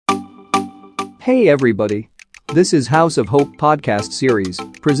Hey everybody. This is House of Hope podcast series,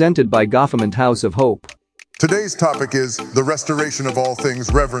 presented by Gotham House of Hope. Today's topic is the restoration of all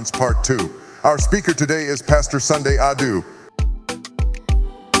things, Reverence Part 2. Our speaker today is Pastor Sunday Adu.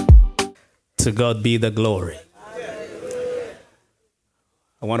 To God be the glory.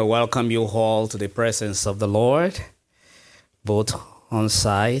 I want to welcome you all to the presence of the Lord, both on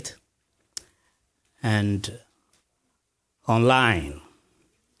site and online.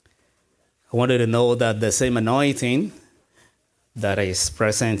 I want you to know that the same anointing that is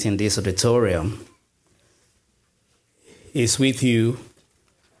present in this auditorium is with you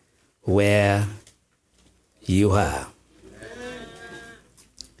where you are.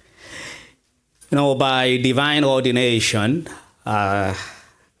 You know, by divine ordination, I'm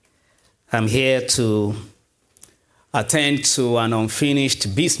here to attend to an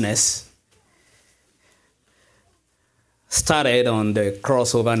unfinished business started on the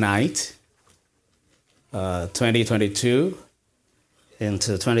crossover night, 2022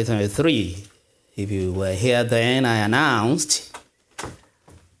 into 2023. If you were here then, I announced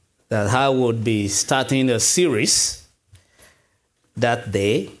that I would be starting a series that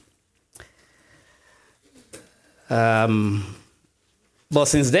day. But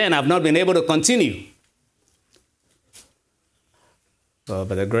since then, I've not been able to continue. But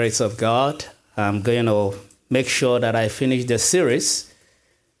by the grace of God, I'm going to make sure that I finish the series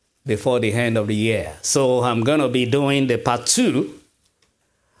before the end of the year. So I'm going to be doing the part 2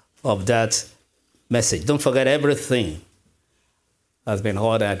 of that message. Don't forget, everything has been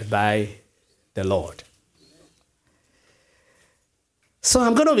ordered by the Lord. So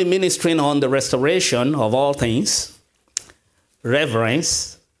I'm going to be ministering on the restoration of all things,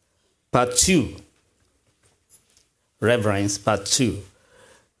 Reverence, part 2. Reverence, part 2.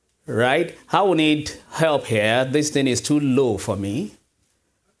 Right? I will need help here. This thing is too low for me.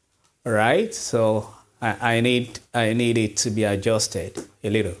 Right? So I need it to be adjusted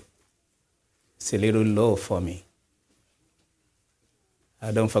a little. It's a little low for me.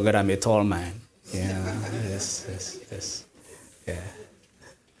 Don't forget I'm a tall man. Yeah. Yes.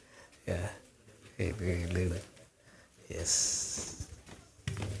 Yeah. A little. Yes.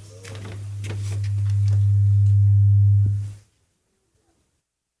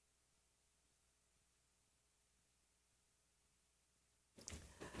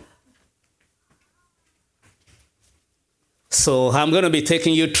 So I'm going to be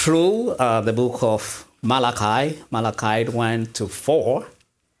taking you through the book of Malachi 1 to 4,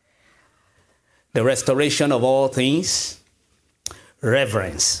 the restoration of all things,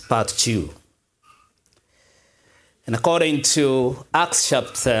 Reverence, part 2. And according to Acts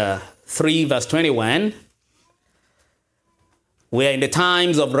chapter 3, verse 21, we are in the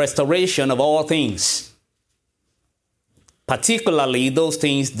times of restoration of all things, particularly those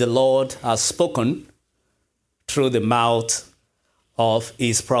things the Lord has spoken through the mouth of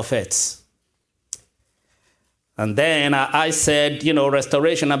his prophets. And then I said,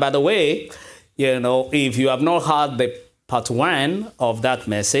 restoration. And by the way, if you have not heard the part 1 of that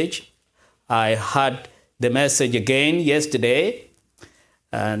message, I had the message again yesterday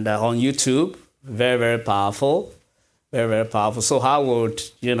and on YouTube. Very, very powerful. Very, very powerful. So I would,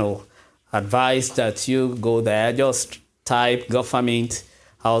 advise that you go there. Just type Government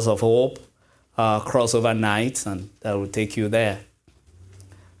House of Hope crossover night, and that will take you there.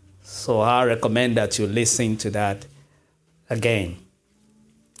 So I recommend that you listen to that again.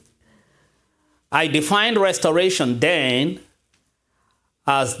 I defined restoration then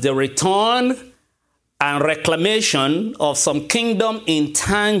as the return and reclamation of some kingdom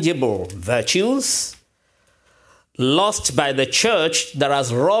intangible virtues lost by the church that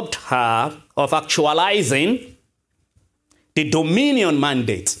has robbed her of actualizing the dominion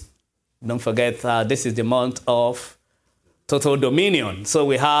mandate. Don't forget, this is the month of total dominion. So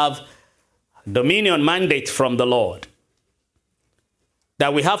we have dominion mandate from the Lord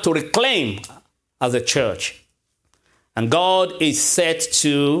that we have to reclaim as a church. And God is set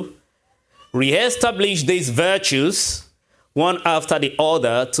to reestablish these virtues one after the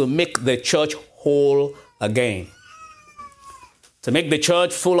other to make the church whole again. To make the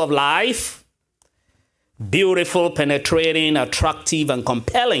church full of life, beautiful, penetrating, attractive, and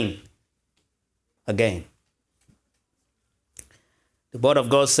compelling again. The word of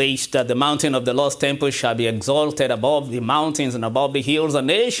God says that the mountain of the Lord's temple shall be exalted above the mountains and above the hills, and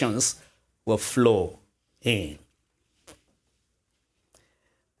nations will flow in.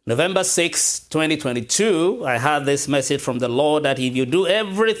 November 6, 2022, I had this message from the Lord that if you do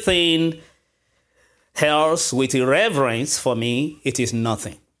everything else with irreverence for me, it is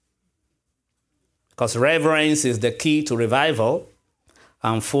nothing. Because reverence is the key to revival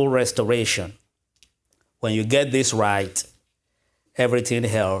and full restoration. When you get this right, everything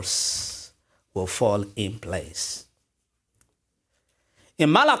else will fall in place.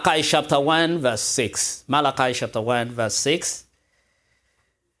 In Malachi chapter 1, verse 6, Malachi chapter 1, verse 6,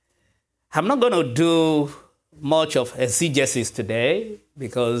 I'm not going to do much of exegesis today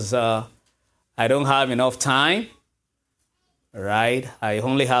because I don't have enough time, right? I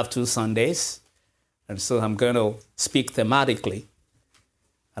only have 2 Sundays, and so I'm going to speak thematically,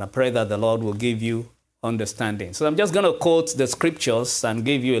 and I pray that the Lord will give you understanding. So I'm just going to quote the scriptures and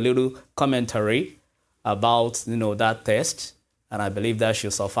give you a little commentary about, that text, and I believe that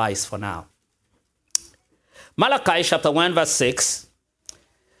should suffice for now. Malachi chapter 1, verse 6,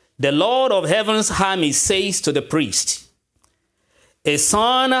 the Lord of heaven's army says to the priest, a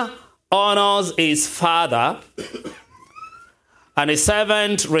son honors his father, and a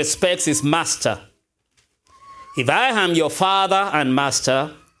servant respects his master. If I am your father and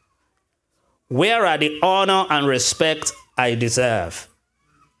master, where are the honor and respect I deserve?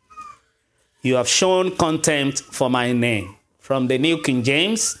 You have shown contempt for my name. From the New King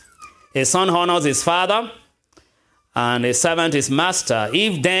James, a son honors his father, and a servant his master.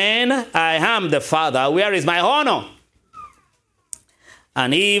 If then I am the father, where is my honor?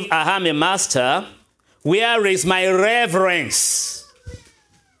 And if I am a master, where is my reverence?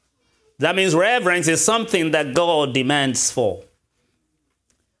 That means reverence is something that God demands for.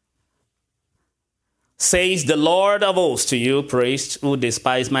 Says the Lord of hosts to you, priests who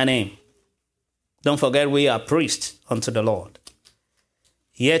despise my name. Don't forget we are priests unto the Lord.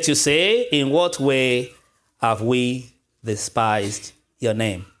 Yet you say, in what way have we despised your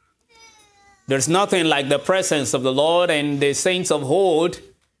name? There's nothing like the presence of the Lord, and the saints of old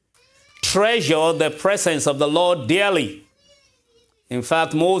treasure the presence of the Lord dearly. In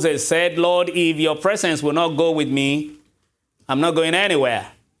fact, Moses said, Lord, if your presence will not go with me, I'm not going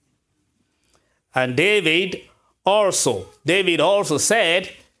anywhere. And David also said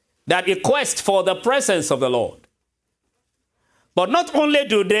that he quest for the presence of the Lord. But not only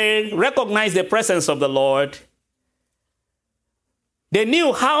do they recognize the presence of the Lord, they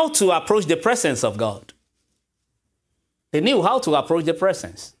knew how to approach the presence of God. They knew how to approach the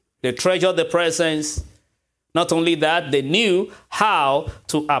presence. They treasured the presence. Not only that, they knew how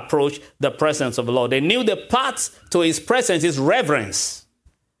to approach the presence of the Lord. They knew the path to his presence is reverence.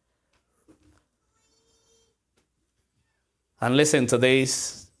 And listen to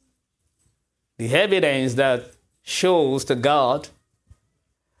this. The evidence that shows to God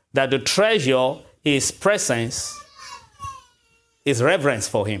that the treasure is presence is reverence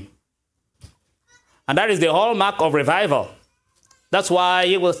for him. And that is the hallmark of revival. That's why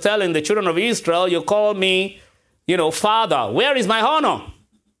he was telling the children of Israel, you call me, father. Where is my honor?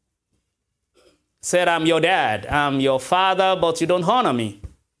 Said, I'm your dad. I'm your father, but you don't honor me.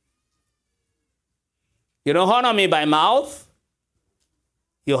 You don't honor me by mouth.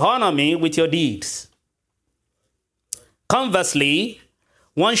 You honor me with your deeds. Conversely,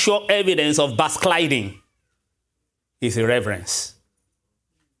 one sure evidence of backsliding is irreverence.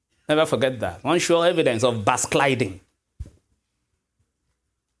 Never forget that. One sure evidence of backsliding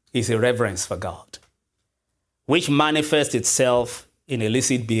is irreverence for God, which manifests itself in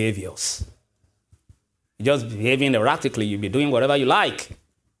illicit behaviors. You're just behaving erratically. You'll be doing whatever you like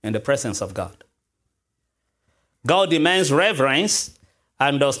in the presence of God. God demands reverence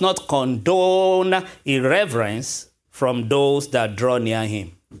and does not condone irreverence from those that draw near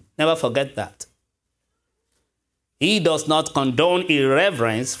him. Never forget that. He does not condone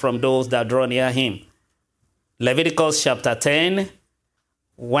irreverence from those that draw near him. Leviticus chapter 10,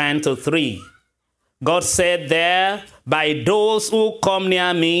 1-3. God said there, by those who come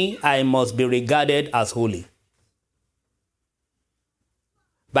near me, I must be regarded as holy.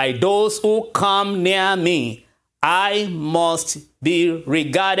 By those who come near me, I must be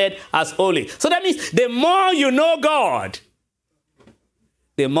regarded as holy. So that means the more you know God,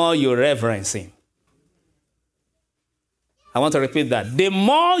 the more you reverence him. I want to repeat that. The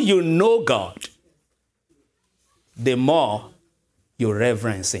more you know God, the more you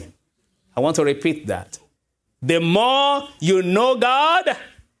reverence him. I want to repeat that. The more you know God,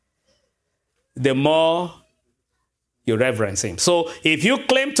 the more you reverence him. So if you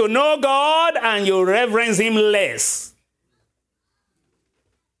claim to know God and you reverence him less,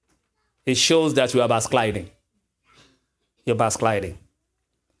 it shows that you are backsliding. You're backsliding.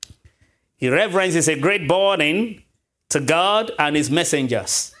 Irreverence is a great burden to God and his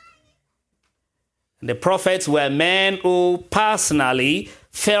messengers. The prophets were men who personally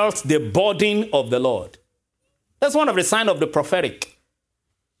felt the burden of the Lord. That's one of the signs of the prophetic.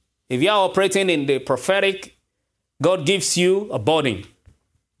 If you are operating in the prophetic, God gives you a burden.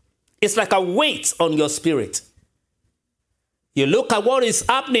 It's like a weight on your spirit. You look at what is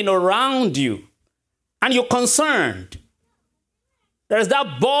happening around you, and you're concerned. There is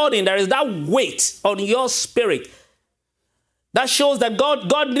that burden, there is that weight on your spirit that shows that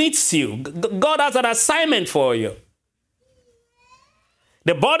God needs you. God has an assignment for you.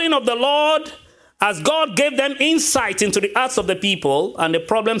 The burden of the Lord, as God gave them insight into the hearts of the people and the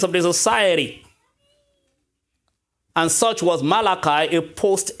problems of the society. And such was Malachi, a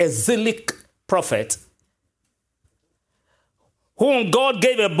post-exilic prophet, whom God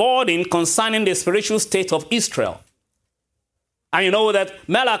gave a burden concerning the spiritual state of Israel. And you know that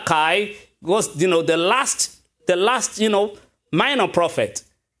Malachi was, the last, minor prophet.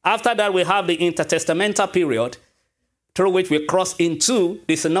 After that, we have the intertestamental period through which we cross into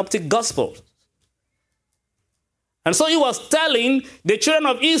the synoptic gospels. And so he was telling the children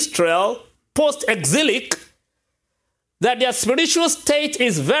of Israel, post-exilic, that their spiritual state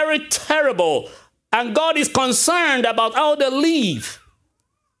is very terrible, and God is concerned about how they live.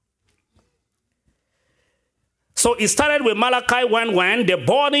 So it started with Malachi 1:1, the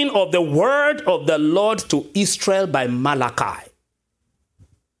burden of the word of the Lord to Israel by Malachi.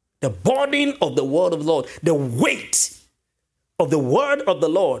 The burden of the word of the Lord, the weight of the word of the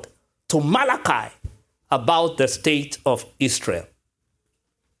Lord to Malachi about the state of Israel.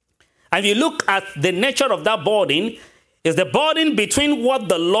 And you look at the nature of that burden, is the burden between what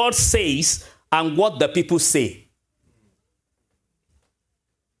the Lord says and what the people say.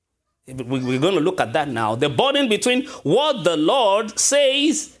 We're going to look at that now. The burden between what the Lord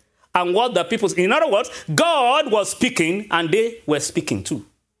says and what the people say. In other words, God was speaking and they were speaking too.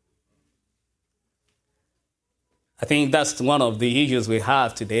 I think that's one of the issues we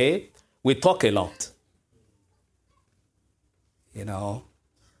have today. We talk a lot. We don't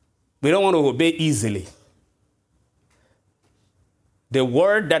want to obey easily. The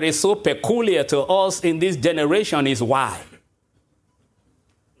word that is so peculiar to us in this generation is why.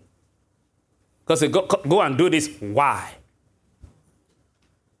 Because they go and do this, why?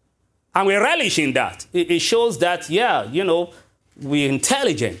 And we relish in that. It shows that, we're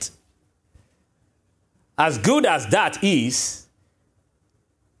intelligent. As good as that is,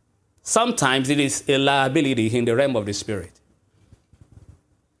 sometimes it is a liability in the realm of the spirit.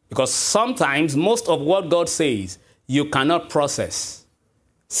 Because sometimes most of what God says, you cannot process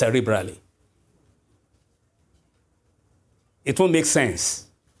cerebrally. It won't make sense.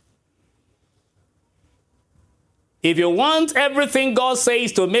 If you want everything God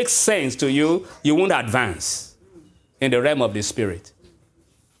says to make sense to you, you won't advance in the realm of the spirit.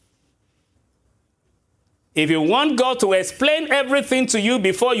 If you want God to explain everything to you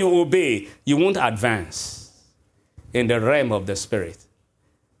before you obey, you won't advance in the realm of the spirit.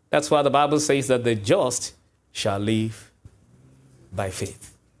 That's why the Bible says that the just shall live by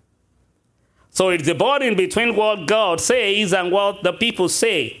faith. So it's the burden between what God says and what the people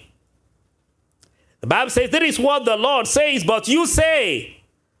say. The Bible says, this is what the Lord says, but you say.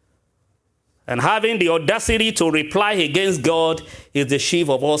 And having the audacity to reply against God is the chief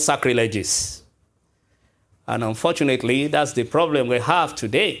of all sacrileges. And unfortunately, that's the problem we have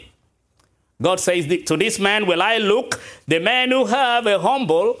today. God says, to this man will I look, the man who have a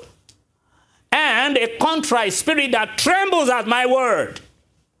humble and a contrite spirit that trembles at my word.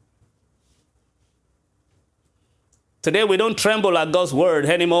 Today we don't tremble at God's word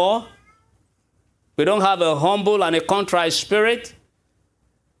anymore. We don't have a humble and a contrite spirit.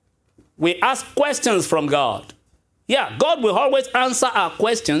 We ask questions from God. Yeah, God will always answer our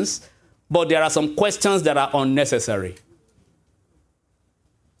questions, but there are some questions that are unnecessary.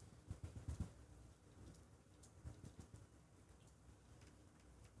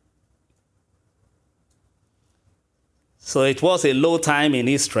 So it was a low time in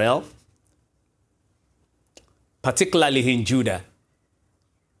Israel, particularly in Judah.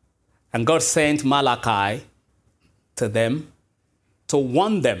 And God sent Malachi to them to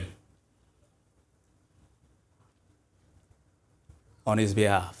warn them on his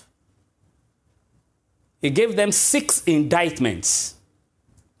behalf. He gave them 6 indictments.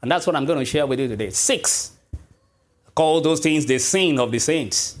 And that's what I'm going to share with you today. 6. I call those things the sin of the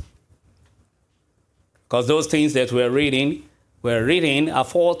saints. Because those things that we're reading are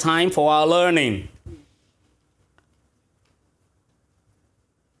for time for our learning.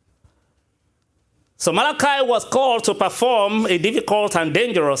 So Malachi was called to perform a difficult and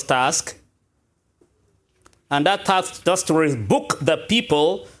dangerous task. And that task was to rebuke the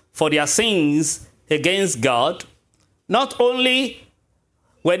people for their sins against God. Not only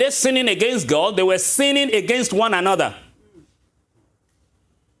were they sinning against God, they were sinning against one another.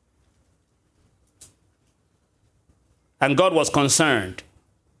 And God was concerned.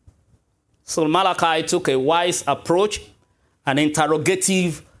 So Malachi took a wise approach, an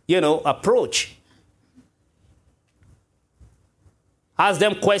interrogative, approach. Ask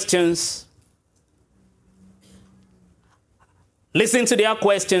them questions. Listen to their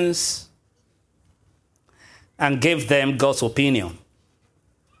questions and give them God's opinion.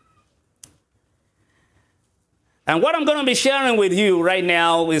 And what I'm going to be sharing with you right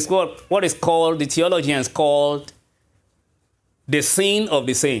now is what is called, the theologians called, the sin of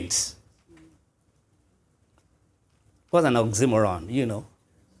the saints. What's an oxymoron,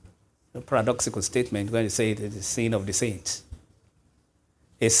 a paradoxical statement when you say it is the sin of the saints.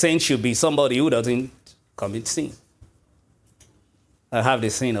 A saint should be somebody who doesn't commit sin. I have the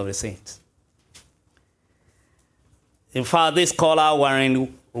sin of the saints. In fact, this scholar,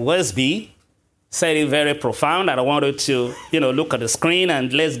 Warren Wiersbe, said it very profound, and I wanted to, look at the screen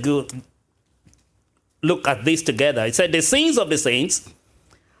and let's go look at this together. He said the sins of the saints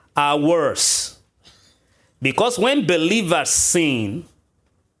are worse because when believers sin,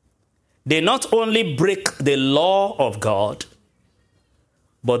 they not only break the law of God,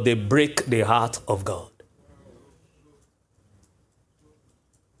 but they break the heart of God.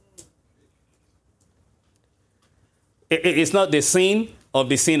 It's not the sin of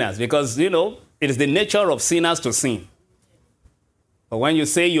the sinners because, it is the nature of sinners to sin. But when you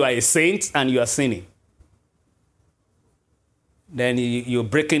say you are a saint and you are sinning, then you're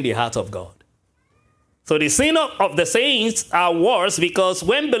breaking the heart of God. So the sin of the saints are worse because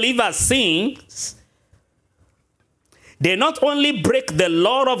when believers sin, they not only break the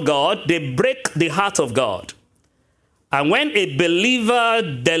law of God, they break the heart of God. And when a believer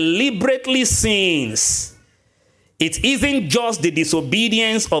deliberately sins, it isn't just the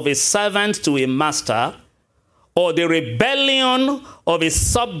disobedience of a servant to a master or the rebellion of a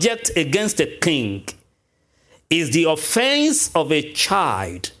subject against a king. It's the offense of a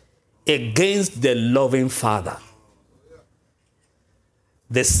child against the loving father.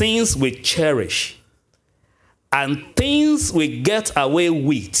 The sins we cherish and things we get away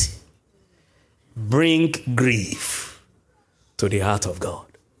with bring grief to the heart of God.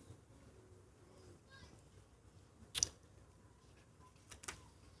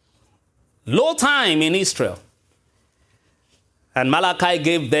 Low time in Israel. And Malachi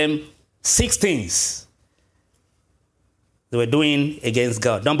gave them 6 things they were doing against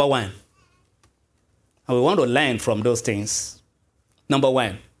God. Number 1. And we want to learn from those things. Number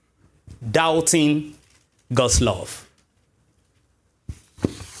 1, doubting God's love.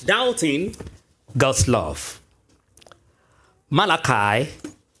 Doubting God's love. Malachi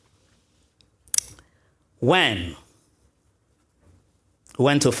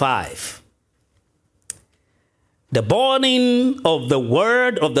 1:5. The burning of the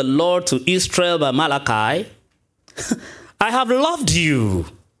word of the Lord to Israel by Malachi. I have loved you,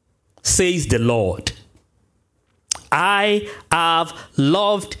 says the Lord. I have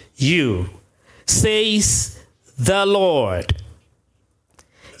loved you, says the Lord.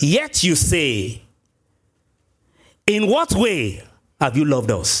 Yet you say, in what way have you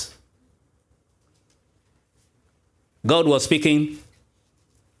loved us? God was speaking,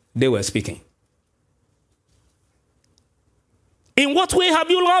 they were speaking. In what way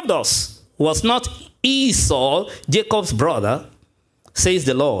have you loved us? Was not Esau Jacob's brother, says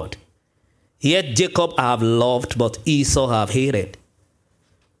the Lord. Yet Jacob I have loved, but Esau I have hated,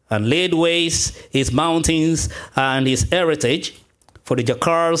 and laid waste his mountains and his heritage for the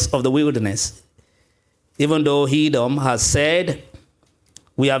jackals of the wilderness. Even though Edom has said,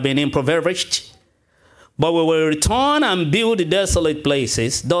 we have been impoverished, but we will return and build the desolate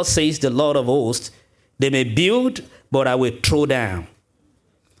places. Thus says the Lord of hosts, they may build, but I will throw down.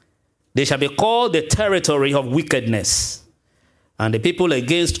 They shall be called the territory of wickedness, and the people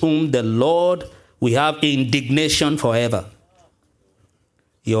against whom the Lord will have indignation forever.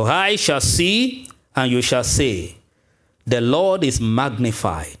 Your eyes shall see, and you shall say, the Lord is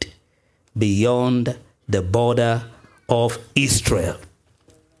magnified beyond the border of Israel.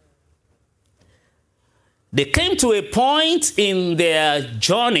 They came to a point in their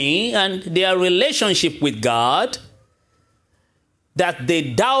journey and their relationship with God that they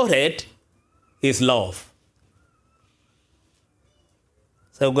doubted his love.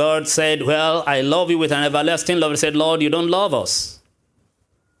 So God said, well, I love you with an everlasting love. He said, Lord, you don't love us.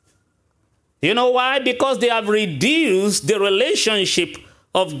 You know why? Because they have reduced the relationship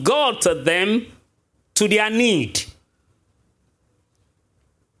of God to them to their need.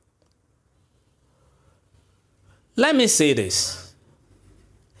 Let me say this.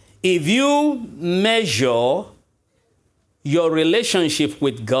 If you measure your relationship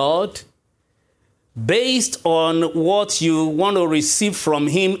with God based on what you want to receive from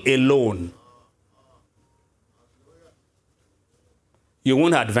him alone, you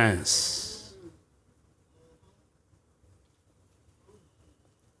won't advance.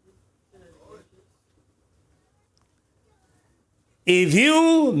 If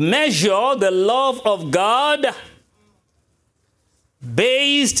you measure the love of God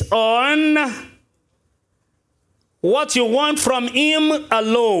based on what you want from Him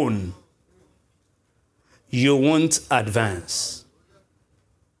alone, you won't advance.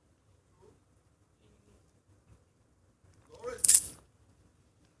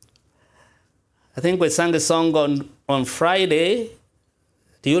 I think we sang a song on Friday.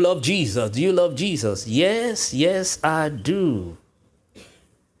 Do you love Jesus? Do you love Jesus? Yes, yes, I do.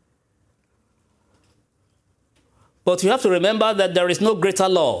 But you have to remember that there is no greater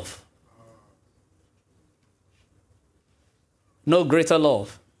love. No greater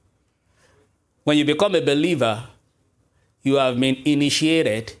love. When you become a believer, you have been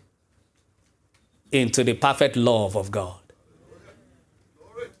initiated into the perfect love of God.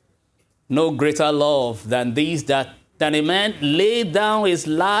 No greater love than this, that a man laid down his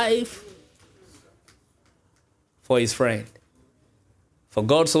life for his friend. For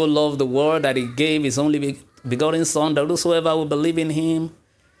God so loved the world that He gave His only begotten Son, that whosoever will believe in Him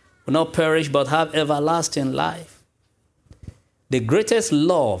will not perish but have everlasting life. The greatest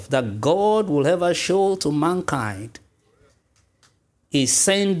love that God will ever show to mankind is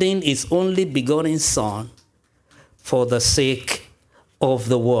sending His only begotten Son for the sake of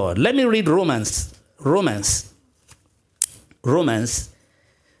the world. Let me read Romans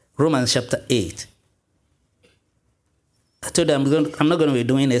chapter 8. I told you I'm not going to be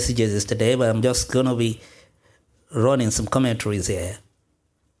doing exegesis today, but I'm just going to be running some commentaries here.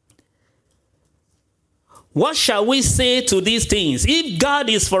 What shall we say to these things? If God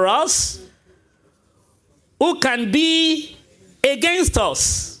is for us, who can be against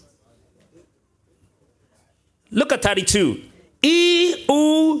us? Look at 32. He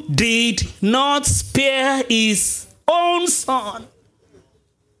who did not spare His own Son,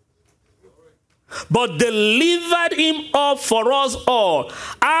 but delivered Him up for us all,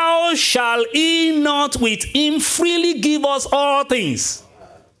 how shall He not with Him freely give us all things?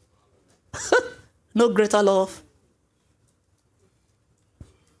 No greater love.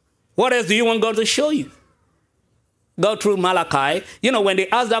 What else do you want God to show you? God through Malachi, when they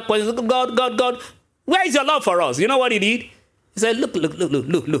asked that question, God, where is your love for us? You know what He did? He said,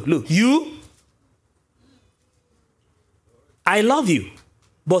 look. You, I love you.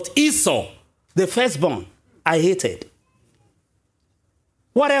 But Esau, the firstborn, I hated.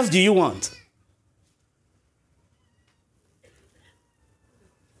 What else do you want?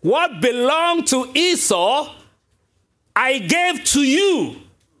 What belonged to Esau, I gave to you.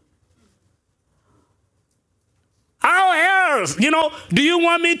 How else, do you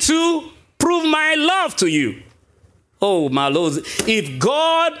want me to prove my love to you? Oh, my Lord, if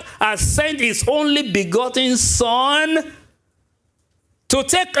God has sent His only begotten Son to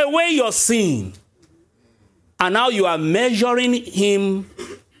take away your sin, and now you are measuring Him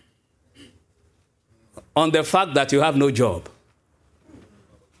on the fact that you have no job.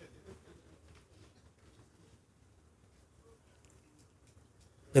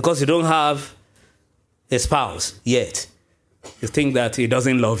 Because you don't have a spouse yet. You think that He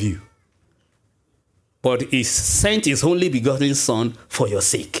doesn't love you. But He sent His only begotten Son for your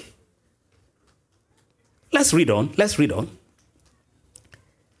sake. Let's read on.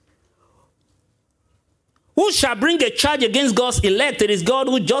 Who shall bring a charge against God's elect? It is God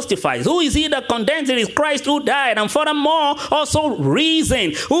who justifies. Who is he that condemns? It is Christ who died, and furthermore also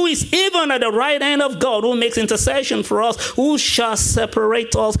risen, who is even at the right hand of God, who makes intercession for us. Who shall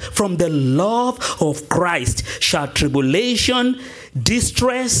separate us from the love of Christ? Shall tribulation,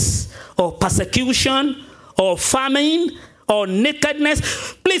 distress, or persecution, or famine, or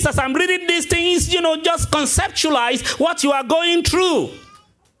nakedness? Please, as I'm reading these things, just conceptualize what you are going through.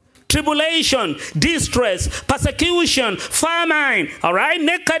 Tribulation, distress, persecution, famine, all right,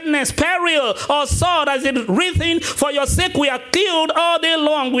 nakedness, peril, or sword, as it written, for your sake we are killed all day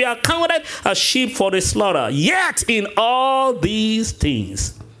long. We are counted as sheep for the slaughter. Yet in all these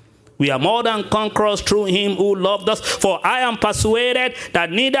things, we are more than conquerors through Him who loved us. For I am persuaded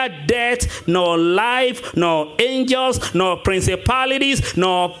that neither death, nor life, nor angels, nor principalities,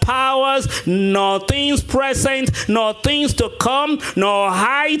 nor powers, nor things present, nor things to come, nor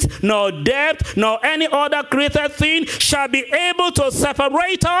height, nor depth, nor any other created thing shall be able to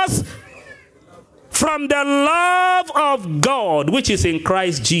separate us from the love of God, which is in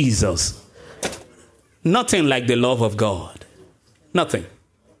Christ Jesus. Nothing like the love of God. Nothing.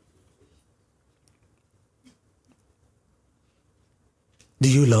 Do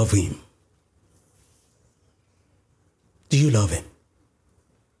you love Him? Do you love Him?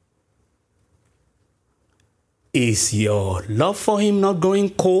 Is your love for him not growing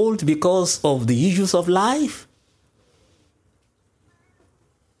cold because of the issues of life?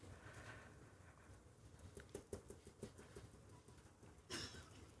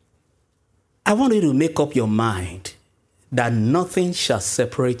 I want you to make up your mind that nothing shall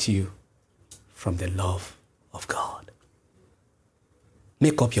separate you from the love of God.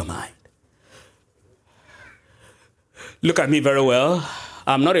 Make up your mind. Look at me very well.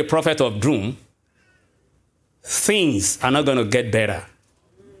 I'm not a prophet of doom. Things are not going to get better.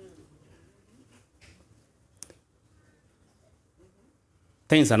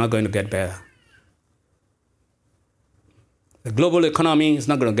 Things are not going to get better. The global economy is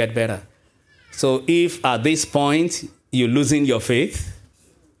not going to get better. So if at this point you're losing your faith,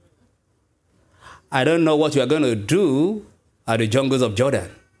 I don't know what you are going to do at the jungles of Jordan.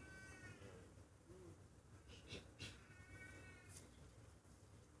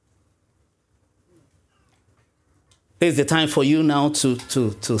 It's the time for you now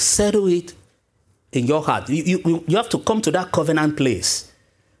to settle it in your heart. You have to come to that covenant place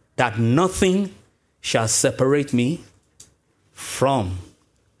that nothing shall separate me from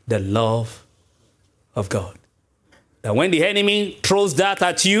the love of God. That when the enemy throws that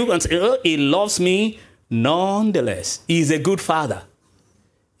at you and says, oh, he loves me nonetheless. He's a good father.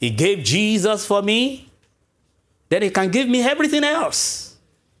 He gave Jesus for me. Then he can give me everything else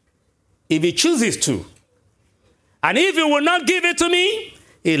if he chooses to. And if he will not give it to me,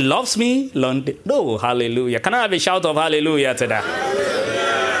 he loves me. No, hallelujah. Can I have a shout of hallelujah to that? Hallelujah.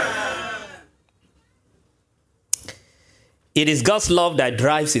 It is God's love that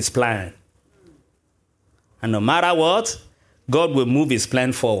drives his plan. And no matter what, God will move his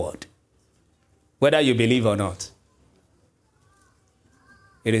plan forward, whether you believe or not.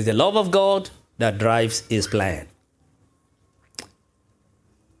 It is the love of God that drives his plan.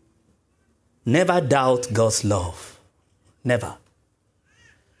 Never doubt God's love. Never.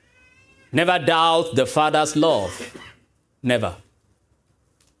 Never doubt the Father's love. Never.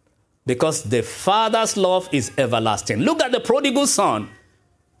 Because the Father's love is everlasting. Look at the prodigal son.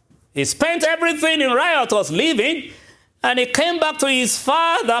 He spent everything in riotous living, and he came back to his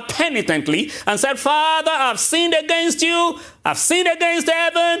father penitently and said, Father, I've sinned against you. I've sinned against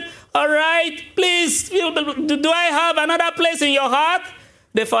heaven. All right, please, do I have another place in your heart?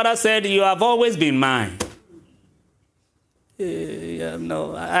 The father said, you have always been mine.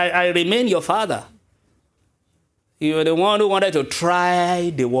 No, I remain your father. You were the one who wanted to try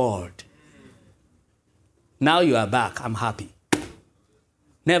the world. Now you are back. I'm happy.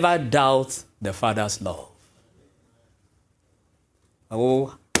 Never doubt the Father's love.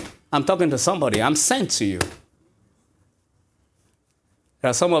 Oh, I'm talking to somebody. I'm sent to you.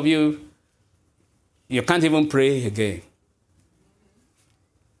 There are some of you, you can't even pray again.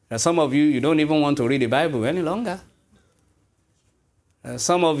 There are some of you, you don't even want to read the Bible any longer.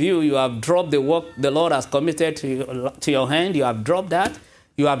 Some of you, you have dropped the work the Lord has committed to your hand. You have dropped that.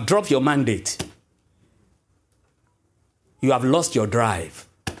 You have dropped your mandate. You have lost your drive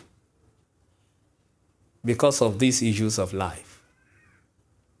because of these issues of life.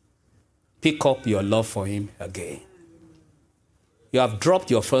 Pick up your love for him again. You have dropped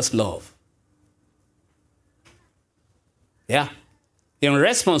your first love. Yeah. In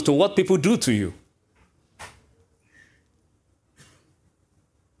response to what people do to you.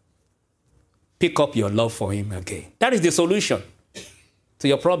 Pick up your love for him again. That is the solution to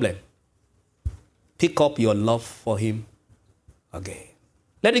your problem. Pick up your love for him again.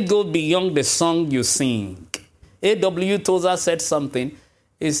 Let it go beyond the song you sing. A.W. Tozer said something.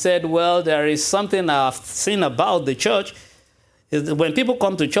 He said, well, there is something I've seen about the church. Is that when people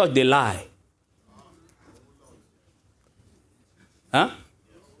come to church, they lie. Huh?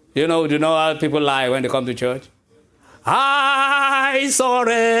 You know how people lie when they come to church? I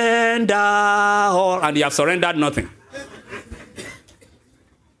surrender all. And you have surrendered nothing.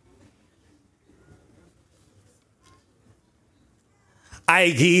 I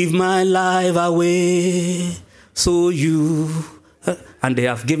give my life away, so you... And they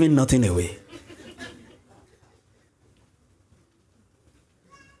have given nothing away.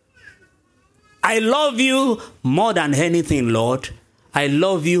 I love you more than anything, Lord. I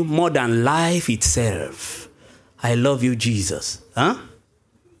love you more than life itself. I love you, Jesus. Huh?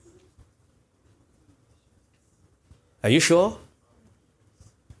 Are you sure?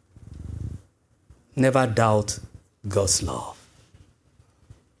 Never doubt God's love.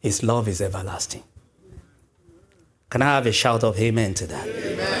 His love is everlasting. Can I have a shout of amen to that?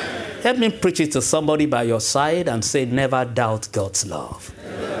 Amen. Help me preach it to somebody by your side and say, never doubt God's love.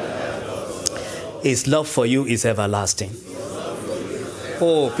 His love for you is everlasting.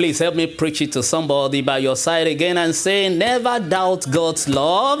 Oh, please help me preach it to somebody by your side again and say, never doubt God's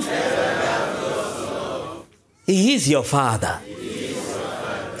love. He is your Father.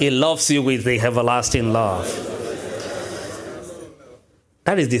 He loves you with the everlasting love.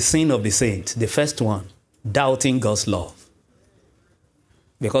 That is the sin of the saint, the first one, doubting God's love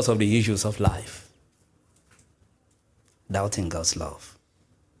because of the issues of life. Doubting God's love.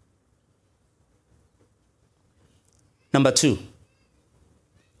 Number 2,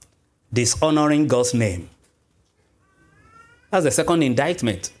 dishonoring God's name. That's the second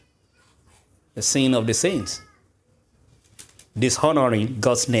indictment, the sin of the saints. Dishonoring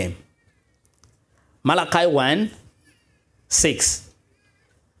God's name. Malachi 1, 6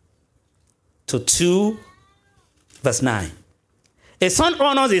 to 2, verse 9. A son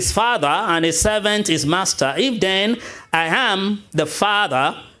honors his father, and a servant his master. If then I am the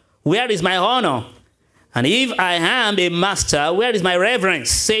father, where is my honor? And if I am a master, where is my reverence?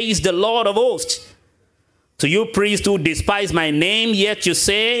 Says the Lord of hosts. To you priests who despise my name, yet you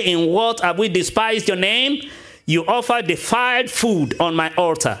say, in what have we despised your name? You offer defiled food on my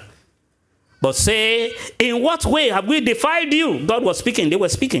altar. But say, in what way have we defiled you? God was speaking, they were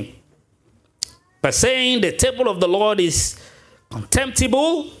speaking. By saying the table of the Lord is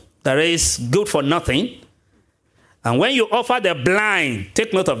contemptible, that is good for nothing. And when you offer the blind,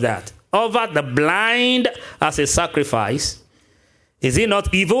 take note of that, offer the blind as a sacrifice, is it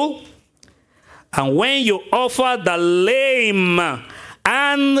not evil? And when you offer the lame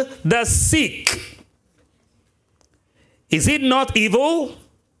and the sick, is it not evil?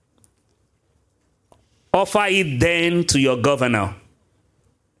 Offer it then to your governor.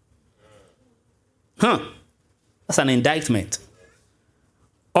 That's an indictment.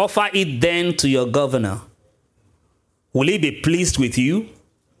 Offer it then to your governor. Will he be pleased with you?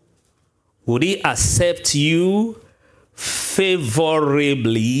 Would he accept you favorably?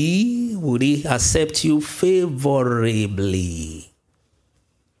 Would he accept you favorably?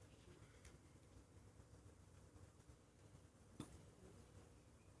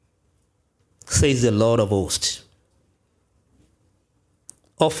 Says the Lord of hosts.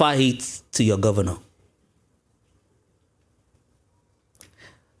 Offer it to your governor.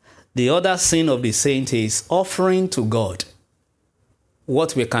 The other sin of the saint is offering to God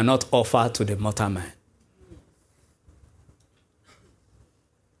what we cannot offer to the mortal man.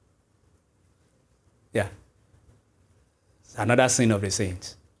 Yeah. It's another sin of the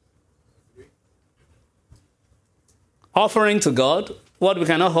saints. Offering to God what we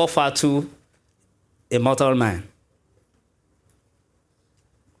cannot offer to a mortal man.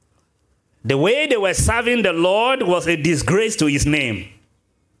 The way they were serving the Lord was a disgrace to his name.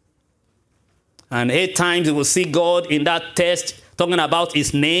 And 8 times you will see God in that text talking about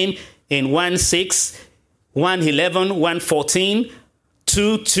his name in 1:6, 1:11, 1:14,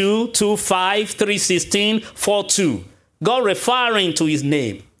 2:2, 2:5, 3:16, 4:2. God referring to his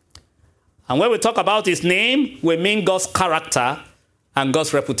name. And when we talk about his name, we mean God's character and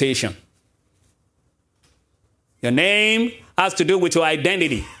God's reputation. Your name has to do with your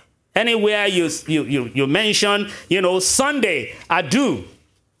identity. Anywhere you mention, Sunday, I do.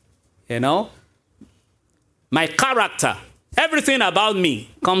 My character, everything about me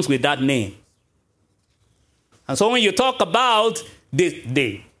comes with that name. And so when you talk about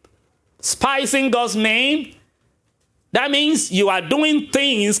the spicing God's name, that means you are doing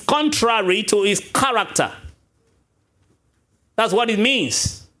things contrary to his character. That's what it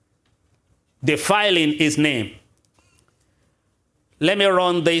means. Defiling his name. Let me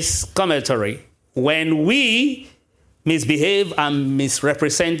run this commentary. When we misbehave and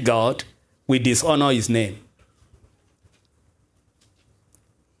misrepresent God, we dishonor his name.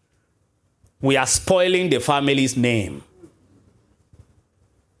 We are spoiling the family's name.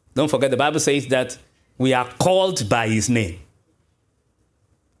 Don't forget, the Bible says that we are called by his name.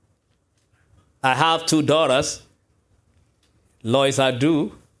 I have 2 daughters. Lois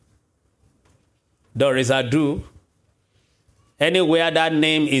Adu, Doris Adu. Anywhere that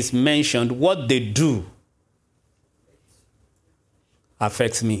name is mentioned, what they do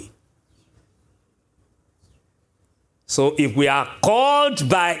affects me. So if we are called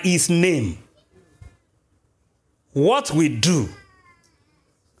by his name, what we do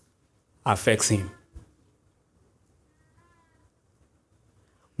affects him.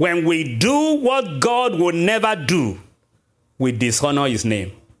 When we do what God would never do, we dishonor his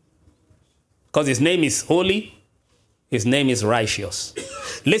name. Because his name is holy, his name is righteous.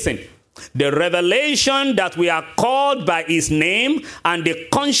 Listen, the revelation that we are called by his name and the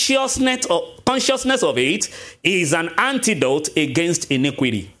consciousness of it is an antidote against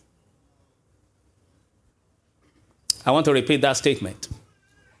iniquity. I want to repeat that statement.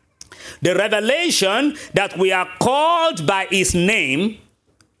 the revelation that we are called by his name,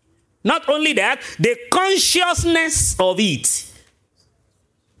 not only that, the consciousness of it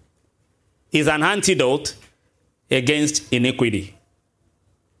is an antidote against iniquity.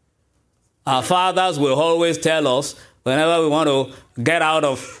 Our fathers will always tell us whenever we want to get out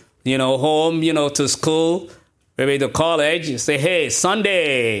of, home, to school, maybe to college, you say, hey,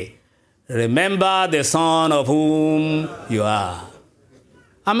 Sunday, remember the son of whom you are.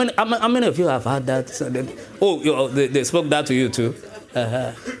 How many of you have had that? Oh, they spoke that to you too.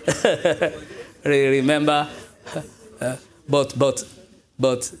 Remember,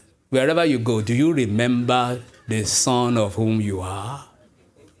 but wherever you go, do you remember the son of whom you are?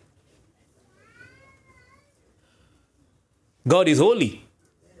 God is holy.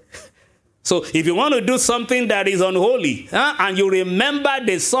 So if you want to do something that is unholy, and you remember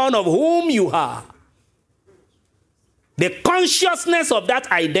the son of whom you are, the consciousness of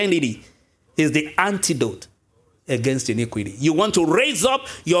that identity is the antidote against iniquity. You want to raise up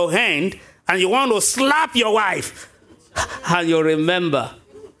your hand and you want to slap your wife, and you remember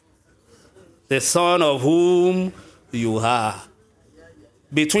the son of whom you are.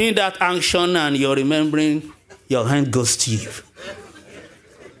 Between that action and your remembering, your hand goes stiff.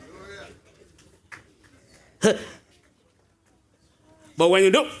 But when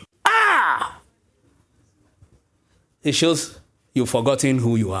you do, it shows you've forgotten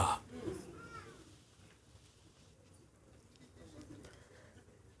who you are.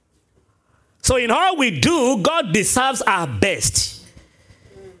 So in all we do, God deserves our best.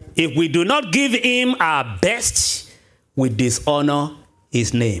 If we do not give him our best, we dishonor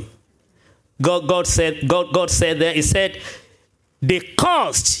his name. God said there, he said, they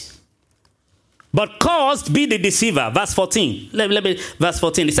caused, but caused be the deceiver. Verse 14. Verse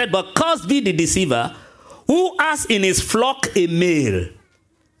 14. He said, but caused be the deceiver, who has in his flock a male,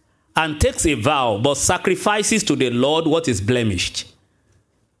 and takes a vow, but sacrifices to the Lord what is blemished.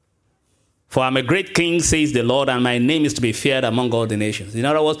 For I'm a great king, says the Lord, and my name is to be feared among all the nations. In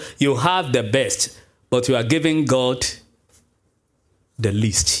other words, you have the best, but you are giving God the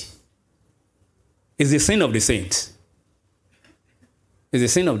least. It's the sin of the saints. It's the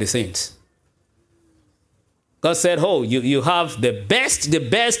sin of the saints. God said, oh, you have the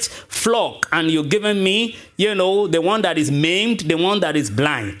best flock, and you're giving me, the one that is maimed, the one that is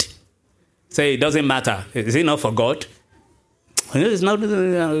blind. Say, it doesn't matter. Is it not for God? It's not,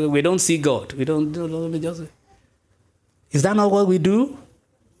 we don't see God. We don't just. Is that not what we do?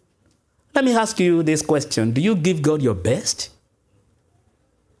 Let me ask you this question. Do you give God your best?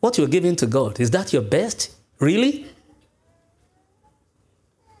 What you're giving to God, is that your best? Really?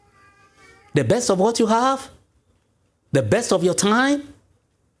 The best of what you have? The best of your time?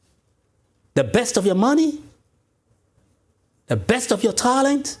 The best of your money? The best of your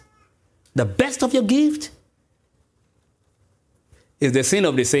talent? The best of your gift? It's the sin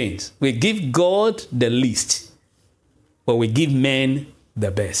of the saints. We give God the least, but we give men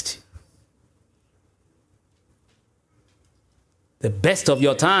the best. The best of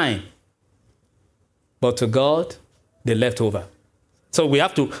your time, but to God, the leftover. So we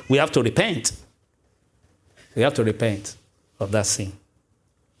have to repent. We have to repent of that sin.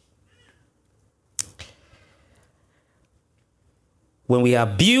 When we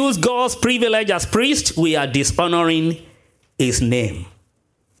abuse God's privilege as priest, we are dishonoring his name.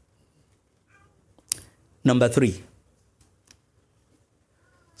 Number 3.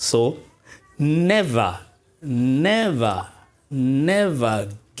 So, never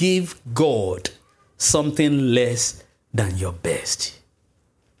give God something less than your best.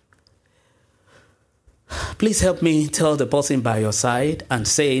 Please help me tell the person by your side and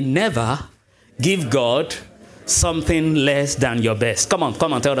say, never give God something less than your best. Come on,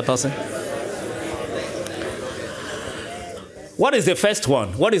 tell the person. What is the first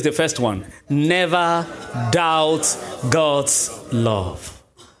one? Never doubt God's love.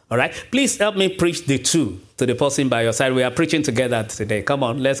 All right? Please help me preach the 2 to the person by your side. We are preaching together today. Come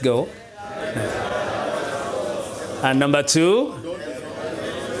on, let's go. And number 2.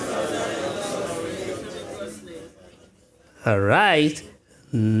 All right.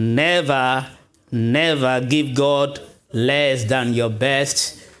 Never give God less than your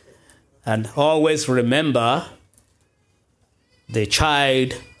best. And always remember the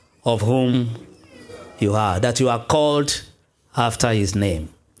child of whom you are, that you are called after his name.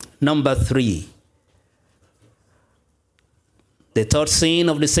 Number 3. The third sin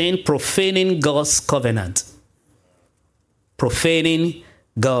of the saint, profaning God's covenant. Profaning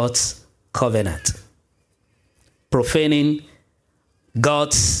God's covenant. Profaning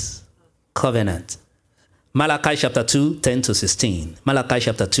God's covenant. Malachi chapter 2, 10 to 16. Malachi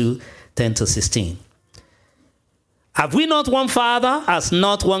chapter 2, 10-16. Have we not one Father? Has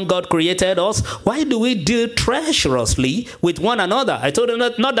not one God created us? Why do we deal treacherously with one another? I told them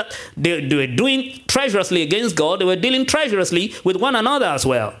not that they were doing treacherously against God, they were dealing treacherously with one another as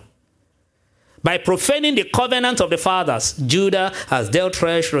well. By profaning the covenant of the fathers, Judah has dealt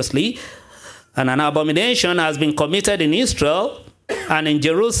treacherously, and an abomination has been committed in Israel and in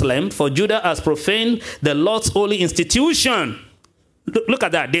Jerusalem, for Judah has profaned the Lord's holy institution. Look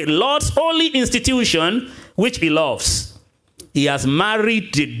at that. The Lord's holy institution, which he loves. He has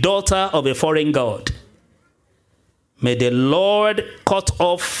married the daughter of a foreign god. May the Lord cut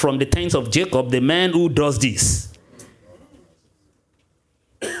off from the tents of Jacob the man who does this.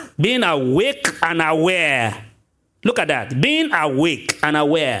 Being awake and aware. Look at that. Being awake and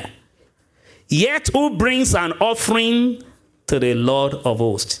aware. Yet who brings an offering to the Lord of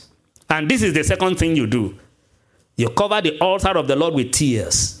hosts. And this is the second thing you do. You cover the altar of the Lord with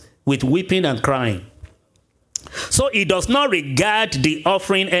tears, with weeping and crying. So he does not regard the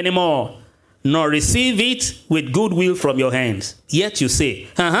offering anymore, nor receive it with goodwill from your hands. Yet you say,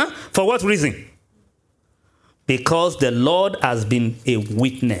 for what reason? Because the Lord has been a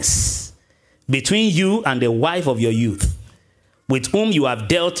witness between you and the wife of your youth, with whom you have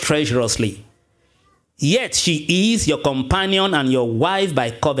dealt treacherously. Yet she is your companion and your wife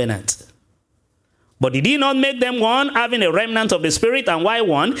by covenant. But did he not make them one, having a remnant of the Spirit? And why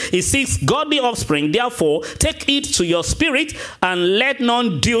one? He seeks godly offspring. Therefore, take it to your spirit, and let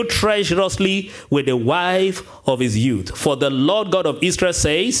none deal treacherously with the wife of his youth. For the Lord God of Israel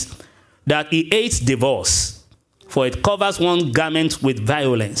says that he hates divorce, for it covers one garment with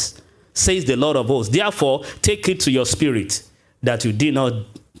violence, says the Lord of hosts. Therefore, take it to your spirit, that you do not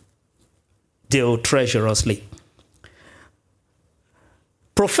deal treacherously.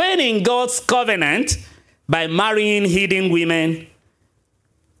 Profaning God's covenant by marrying hidden women,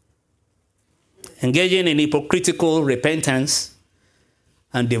 engaging in hypocritical repentance,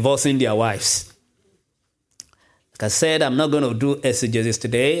 and divorcing their wives. Like I said, I'm not going to do exegesis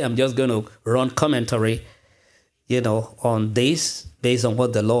today. I'm just going to run commentary, on this based on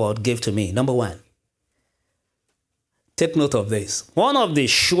what the Lord gave to me. Number one, take note of this. One of the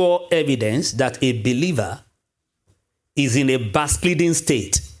sure evidence that a believer is in a backsliding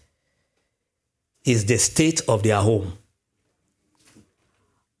state is the state of their home.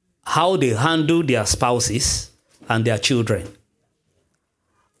 How they handle their spouses and their children.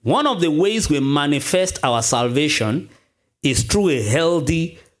 One of the ways we manifest our salvation is through a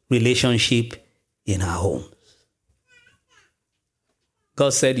healthy relationship in our homes.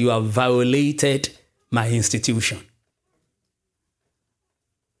 God said, you have violated my institution.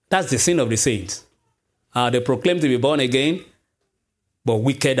 That's the sin of the saints. They proclaim to be born again, but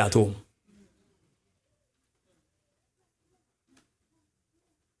wicked at home.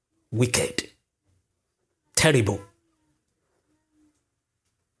 Wicked. Terrible.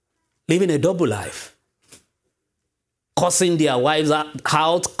 Living a double life. Cursing their wives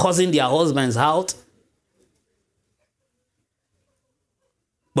out, cursing their husbands out.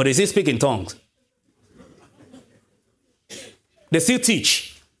 But they still speak in tongues. They still teach.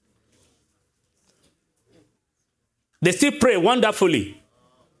 They still pray wonderfully.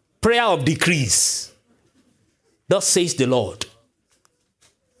 Prayer of decrease. Thus says the Lord.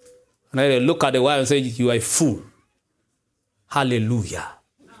 And then they look at the wife and say, you are a fool. Hallelujah.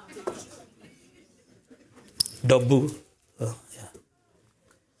 Double. Oh, yeah.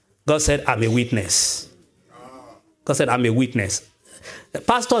 God said, I'm a witness. God said, I'm a witness. The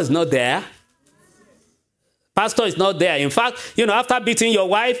pastor is not there. Pastor is not there. In fact, after beating your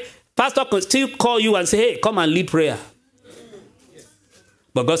wife, pastor could still call you and say, hey, come and lead prayer.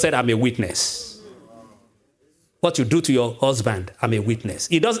 But God said, I'm a witness. What you do to your husband, I'm a witness.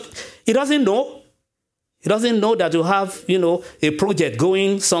 He doesn't know. He doesn't know that you have, a project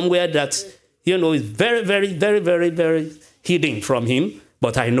going somewhere that, is very, very, very, very, very hidden from him.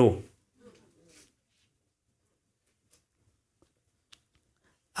 But I know.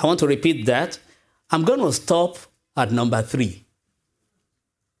 I want to repeat that. I'm going to stop at number 3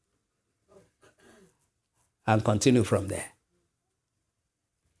 and continue from there.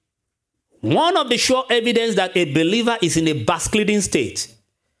 One of the sure evidence that a believer is in a backsliding state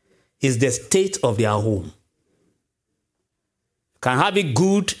is the state of their home. You can have it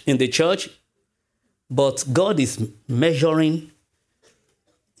good in the church, but God is measuring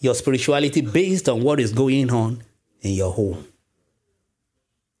your spirituality based on what is going on in your home.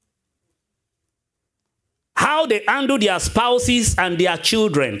 How they handle their spouses and their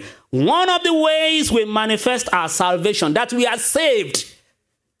children. One of the ways we manifest our salvation, that we are saved,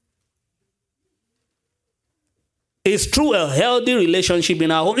 is through a healthy relationship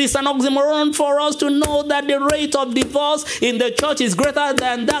in our home. It's an oxymoron for us to know that the rate of divorce in the church is greater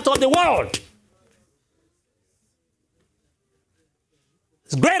than that of the world.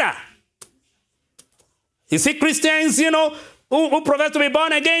 It's greater. You see Christians, who profess to be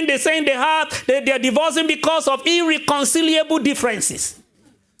born again, they're saying they are divorcing because of irreconcilable differences.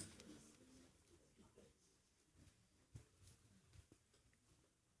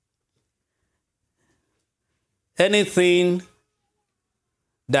 Anything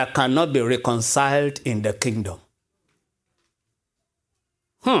that cannot be reconciled in the kingdom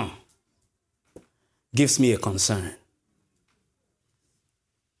gives me a concern.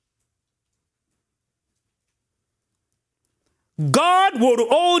 God will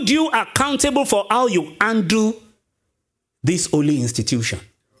hold you accountable for how you handle this holy institution.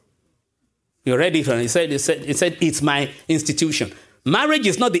 You read it? He said, it's my institution. Marriage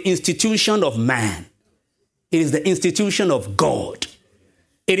is not the institution of man. It is the institution of God.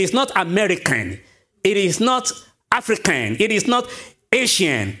 It is not American. It is not African. It is not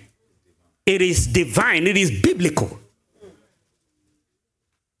Asian. It is divine. It is biblical.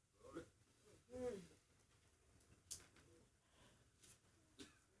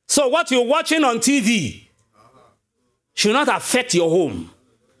 So what you're watching on TV should not affect your home.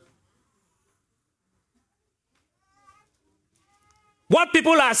 What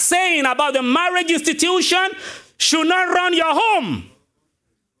people are saying about the marriage institution should not run your home.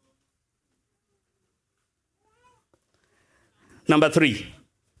 Number 3.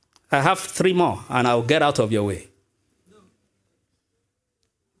 I have 3 more and I'll get out of your way.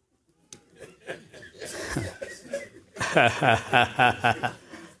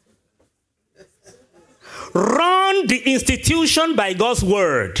 Run the institution by God's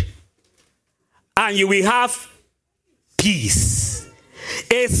word, and you will have peace.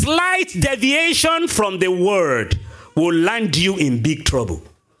 A slight deviation from the word will land you in big trouble.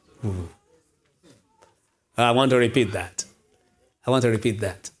 I want to repeat that.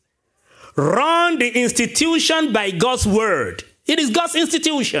 Run the institution by God's word. It is God's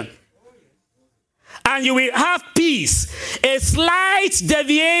institution. And you will have peace. A slight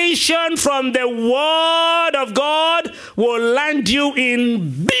deviation from the word of God will land you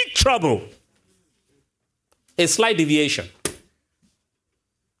in big trouble. A slight deviation.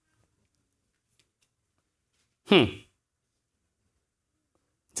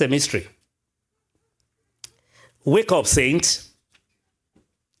 It's a mystery. Wake up, saints.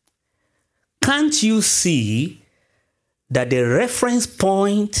 Can't you see that the reference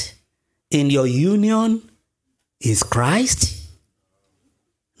point in your union is Christ?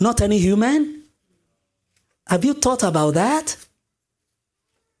 Not any human? Have you thought about that?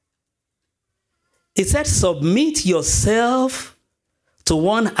 It said, submit yourself to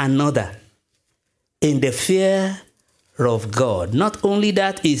one another in the fear of God. Not only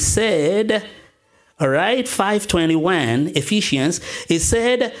that, it said, all right, 5:21, Ephesians, it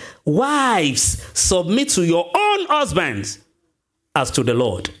said, wives, submit to your own husbands as to the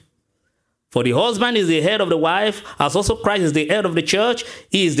Lord. For the husband is the head of the wife, as also Christ is the head of the church.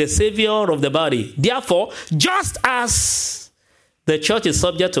 He is the savior of the body. Therefore, just as the church is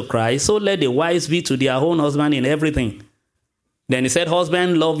subject to Christ, so let the wives be to their own husband in everything. Then he said,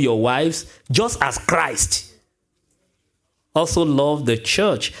 husband, love your wives, just as Christ also loved the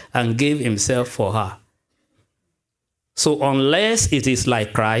church and gave himself for her. So unless it is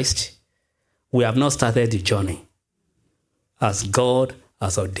like Christ, we have not started the journey as God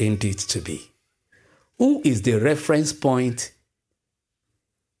has ordained it to be. Who is the reference point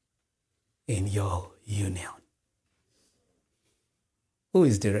in your union?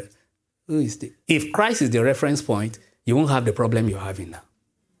 If Christ is the reference point, you won't have the problem you're having now.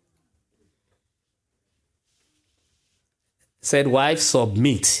 Said, wives,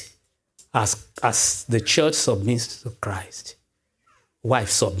 submit as the church submits to Christ.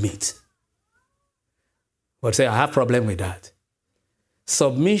 Wives, submit. But say, I have a problem with that.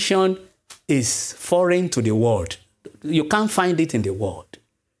 Submission is foreign to the world. You can't find it in the world.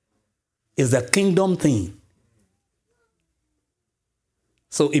 It's a kingdom thing.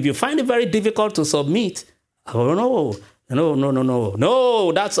 So if you find it very difficult to submit, no,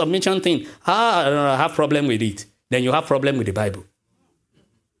 that submission thing, I have a problem with it. Then you have a problem with the Bible.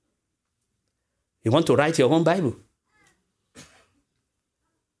 You want to write your own Bible.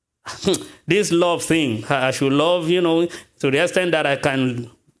 This love thing, I should love, to the extent that I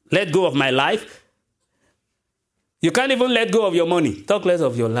can let go of my life. You can't even let go of your money. Talk less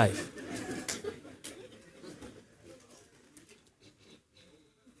of your life.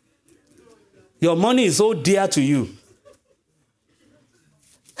 Your money is so dear to you.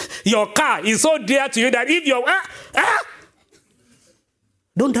 Your car is so dear to you that if you're,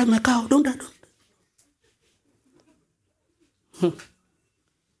 don't drive my car, don't drive.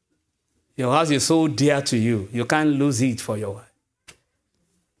 Your house is so dear to you, you can't lose it for your wife.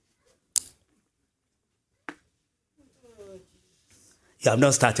 You have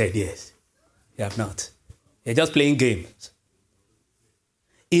not started yet. You have not. You're just playing games.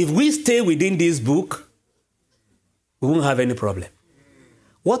 If we stay within this book, we won't have any problem.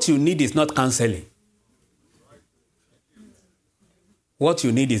 What you need is not counseling. What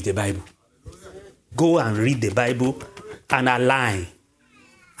you need is the Bible. Go and read the Bible and align.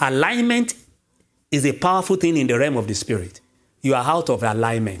 Alignment is a powerful thing in the realm of the spirit. You are out of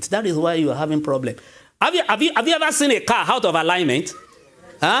alignment. That is why you are having problem. Have you ever seen a car out of alignment?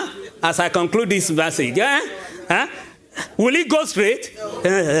 Huh? As I conclude this message, yeah? Huh? Will it go straight?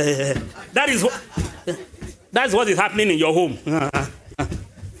 That's what is happening in your home.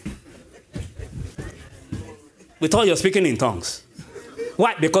 With all you're speaking in tongues.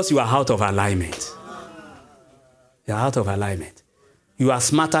 Why? Because you are out of alignment. You are out of alignment. You are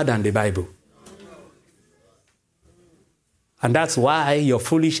smarter than the Bible. And that's why your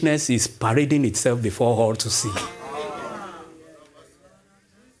foolishness is parading itself before all to see.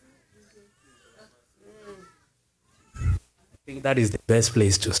 I think that is the best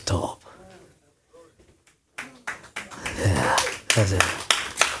place to stop. Yeah, that's it.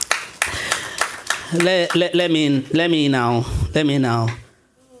 Let me now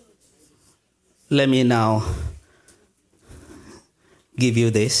give you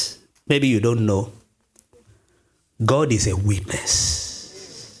this. Maybe you don't know. God is a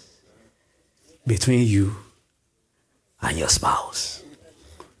witness between you and your spouse.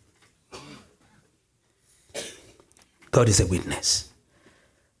 God is a witness.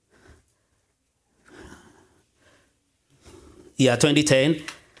 Year 2010,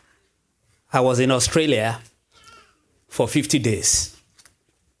 I was in Australia for 50 days.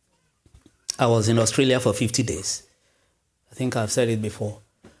 I think I've said it before,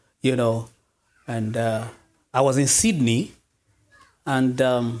 and I was in Sydney, and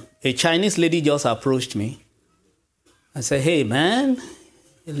a Chinese lady just approached me. I said, "Hey, man,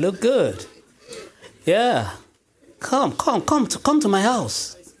 you look good. Yeah, come to my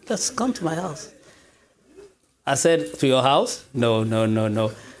house. Let's come to my house." I said, "To your house? No.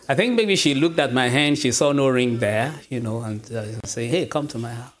 I think maybe she looked at my hand. She saw no ring there, and say, "Hey, come to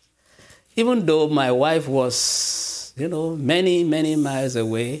my house." Even though my wife was, many, many miles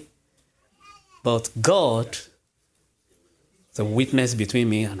away, but God is a witness between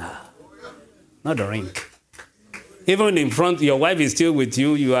me and her, not the ring. Even in front, your wife is still with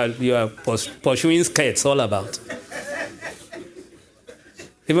you. You are pursuing skirts all about.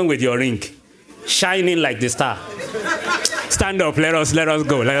 Even with your ring, shining like the star. Stand up. Let us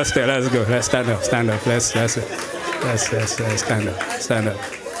go. Let's go. Let's stand up. Let's stand up.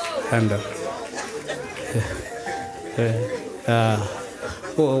 Stand up.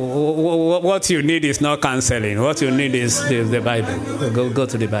 What you need is not counseling. What you need is the Bible. Go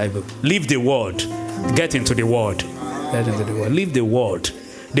to the Bible. Leave the word. Get into the word. Leave the word.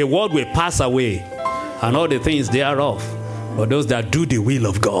 The word will pass away, and all the things thereof. But those that do the will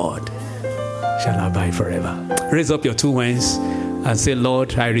of God shall abide forever. Raise up your two hands and say,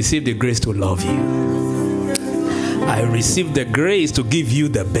 "Lord, I receive the grace to love you. I receive the grace to give you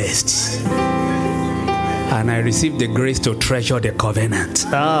the best. And I receive the grace to treasure the covenant."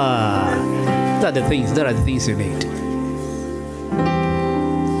 Those are the things you need.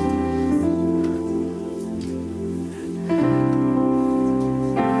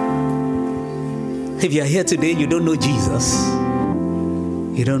 If you are here today, you don't know Jesus.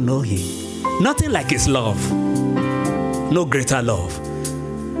 You don't know him. Nothing like his love. No greater love.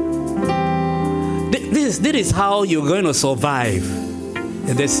 This is how you're going to survive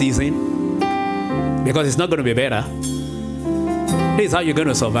in this season. Because it's not going to be better. This is how you're going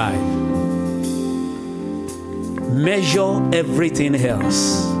to survive. Measure everything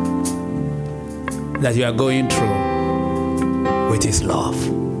else that you are going through with his love.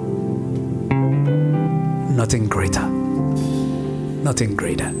 Nothing greater. Nothing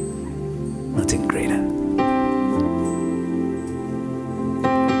greater. Nothing greater.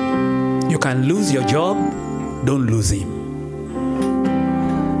 You can lose your job. Don't lose him.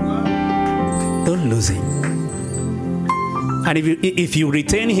 Don't lose him. And if you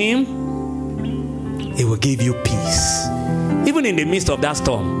retain him, he will give you peace. Even in the midst of that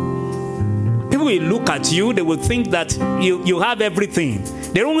storm, people will look at you. They will think that you have everything.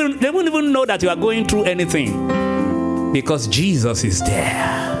 They won't even know that you are going through anything, because Jesus is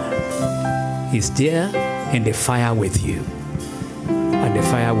there. He's there in the fire with you. and the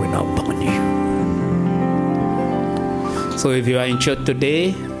fire will not burn you. So if you are in church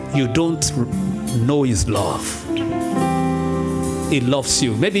today, you don't know His love. He loves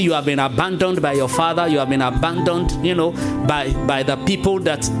you. Maybe you have been abandoned by your father. You have been abandoned, by the people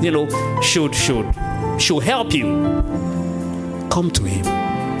that, should help you. Come to Him.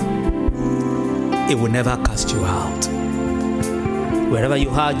 He will never cast you out. Wherever you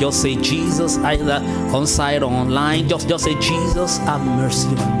are, just say, Jesus, either on site or online, just say, Jesus, have mercy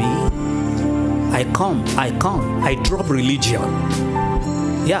on me. I come. I drop religion.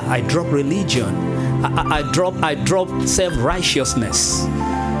 Yeah, I drop religion. I drop self-righteousness.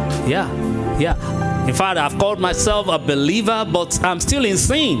 Yeah. In fact, I've called myself a believer, but I'm still in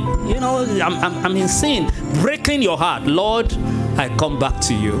sin. I'm in sin. Breaking your heart. Lord, I come back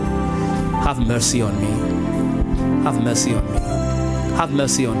to you. Have mercy on me. Have mercy on me. Have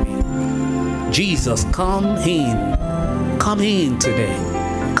mercy on me. Jesus, come in. Come in today.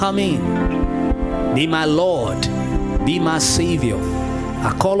 Come in. Be my Lord. Be my Savior.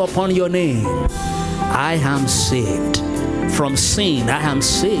 I call upon your name. I am saved from sin. I am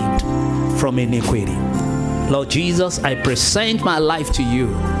saved from iniquity. Lord Jesus, I present my life to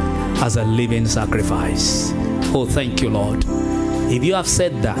you as a living sacrifice. Oh, thank you, Lord. If you have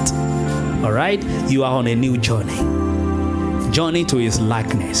said that, all right, you are on a new journey. Journey to His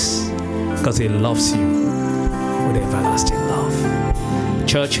likeness, because He loves you with everlasting love.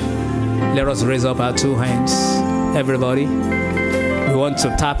 Church, let us raise up our two hands. Everybody, we want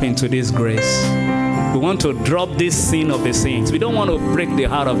to tap into this grace. We want to drop this sin of the saints. We don't want to break the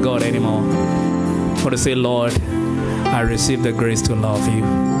heart of God anymore. We want to say, Lord, I receive the grace to love you.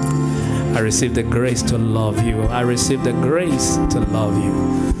 I receive the grace to love you. I receive the grace to love you.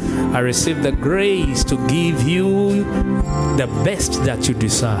 I receive the grace to give you the best that you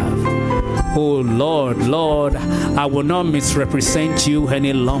deserve. Oh Lord, I will not misrepresent you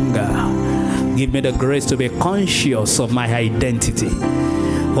any longer. Give me the grace to be conscious of my identity.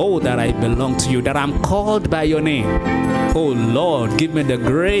 Oh, that I belong to you, that I'm called by your name. Oh Lord, give me the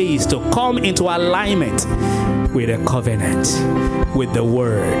grace to come into alignment with the covenant, with the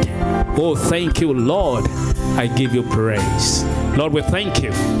word. Oh, thank you, Lord. I give you praise. Lord, we thank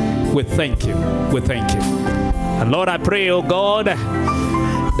you. We thank you. We thank you. And Lord, I pray, oh God,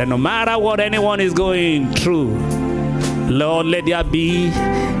 that no matter what anyone is going through, Lord, let there be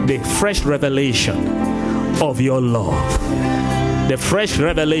the fresh revelation of your love. The fresh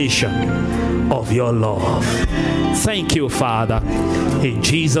revelation of your love. Thank you, Father, in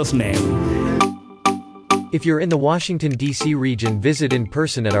Jesus' name. If you're in the Washington, D.C. region, visit in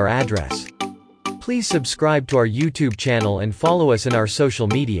person at our address. Please subscribe to our YouTube channel and follow us in our social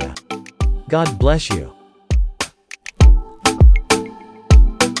media. God bless you.